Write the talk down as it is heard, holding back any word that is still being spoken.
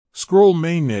Scroll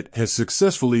mainnet has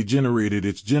successfully generated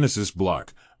its Genesis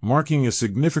block, marking a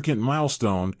significant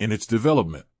milestone in its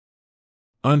development.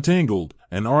 Untangled,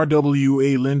 an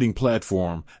RWA lending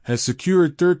platform, has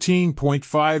secured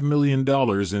 $13.5 million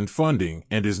in funding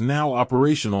and is now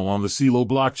operational on the Celo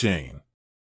blockchain.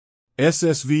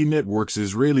 SSV Networks'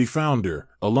 Israeli founder,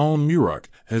 Alon Murak,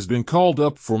 has been called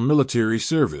up for military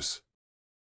service.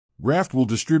 Raft will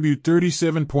distribute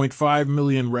 37.5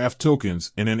 million Raft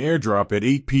tokens in an airdrop at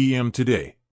 8 p.m.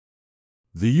 today.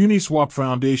 The Uniswap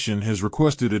Foundation has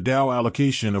requested a DAO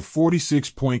allocation of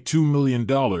 $46.2 million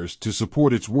to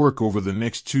support its work over the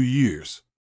next 2 years.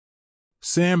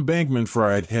 Sam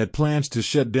Bankman-Fried had plans to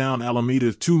shut down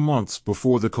Alameda 2 months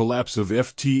before the collapse of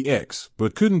FTX,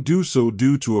 but couldn't do so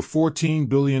due to a $14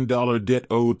 billion debt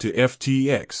owed to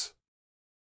FTX.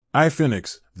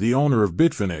 iFinex, the owner of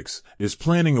Bitfinex, is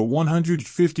planning a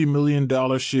 $150 million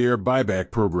share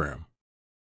buyback program.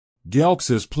 Galx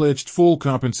has pledged full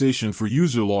compensation for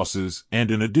user losses and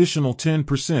an additional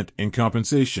 10% in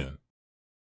compensation.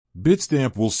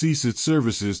 Bitstamp will cease its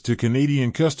services to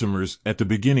Canadian customers at the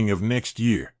beginning of next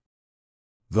year.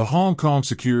 The Hong Kong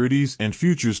Securities and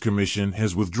Futures Commission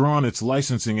has withdrawn its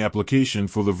licensing application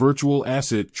for the virtual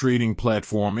asset trading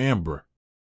platform Amber.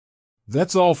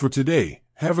 That's all for today.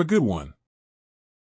 Have a good one.